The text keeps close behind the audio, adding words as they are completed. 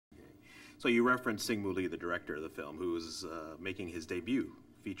So you referenced Sing-Moo Lee, the director of the film, who was making his debut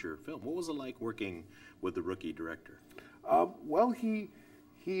feature film. What was it like working with the rookie director? Well, he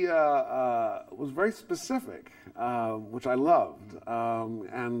was very specific, which I loved,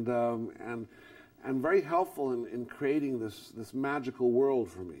 and very helpful in creating this magical world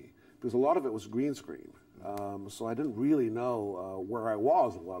for me, because a lot of it was green screen. So I didn't really know where I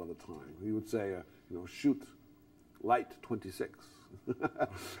was a lot of the time. He would say, shoot light 26,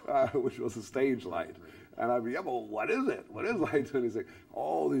 which was a stage light. And I'd be, yeah, well, what is it? What is light 26?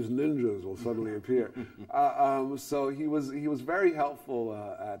 Oh, these ninjas will suddenly appear. So he was very helpful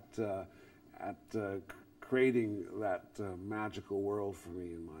at creating that magical world for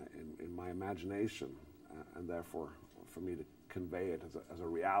me in my imagination, and therefore for me to convey it as a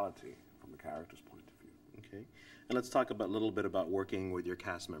reality from the character's point of view. Okay, and let's talk a little bit about working with your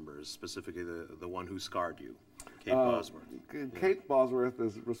cast members, specifically the one who scarred you, Kate Bosworth. Kate Bosworth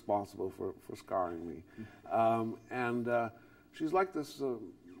is responsible for scarring me, and she's like this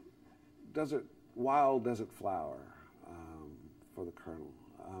wild desert flower for the Colonel,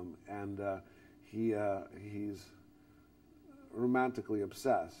 and he's romantically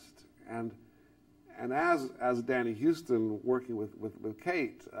obsessed, and as Danny Huston working with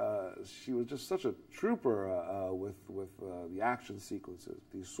Kate, she was just such a trooper with the action sequences,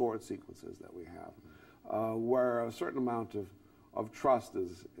 these sword sequences that we have, where a certain amount of trust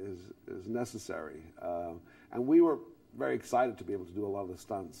is necessary, and we were very excited to be able to do a lot of the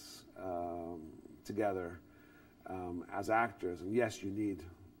stunts together as actors. And yes, you need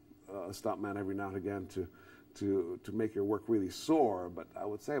a stuntman every now and again to make your work really soar, but I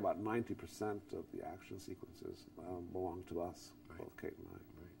would say about 90% of the action sequences belong to us, both Kate and I.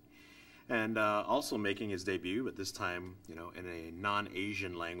 Right. And also making his debut, at this time, in a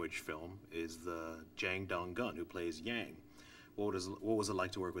non-Asian language film, is the Jang Dong-gun, who plays Yang. What was it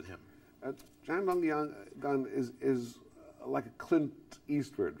like to work with him? Jang Dong-gun is like a Clint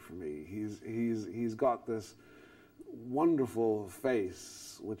Eastwood for me. He's got this wonderful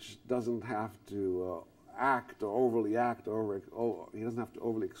face, which doesn't have to act or overly act, he doesn't have to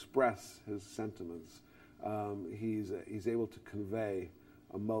overly express his sentiments. He's able to convey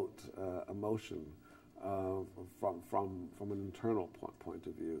emotion from an internal point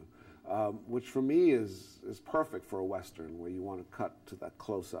of view, which for me is perfect for a Western, where you want to cut to that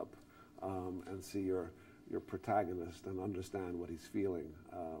close-up and see your protagonist and understand what he's feeling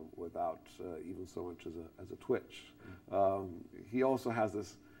without even so much as a twitch. He also has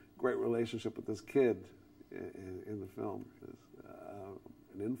this great relationship with this kid in the film,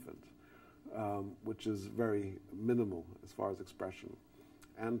 an infant, which is very minimal as far as expression.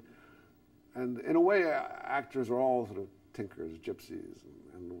 And in a way, actors are all sort of tinkers, gypsies,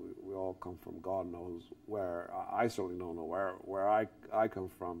 and we all come from God knows where. I certainly don't know where I come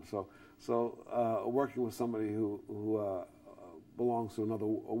from. So working with somebody who belongs to another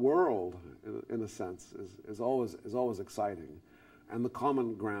world, in a sense, is always exciting. And the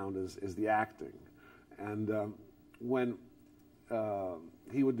common ground is the acting. And when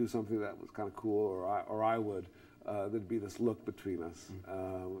he would do something that was kind of cool, or I would, there'd be this look between us,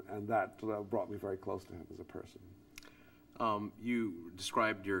 and that brought me very close to him as a person. You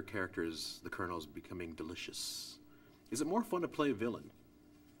described your character as the Colonel's becoming delicious. Is it more fun to play a villain?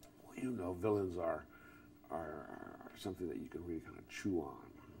 Well, villains are something that you can really kind of chew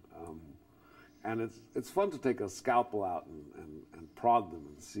on. And it's fun to take a scalpel out and prod them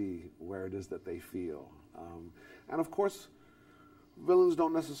and see where it is that they feel. And of course, villains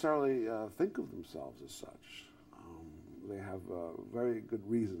don't necessarily think of themselves as such. They have very good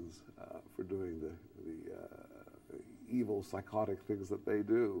reasons for doing the evil, psychotic things that they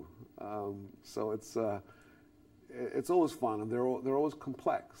do. So it's always fun, and they're always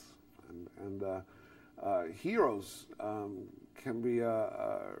complex. And heroes can be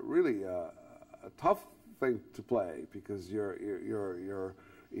really a tough thing to play, because you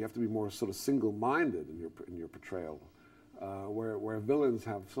have to be more sort of single-minded in your portrayal, where villains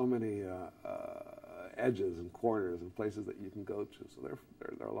have so many edges and corners and places that you can go to. So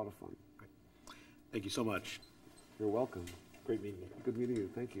they're a lot of fun. Thank you so much. You're welcome. Great meeting you. Good meeting you.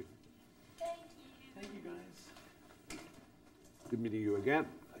 Thank you. Thank you. Thank you, guys. Good meeting you again.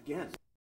 Again.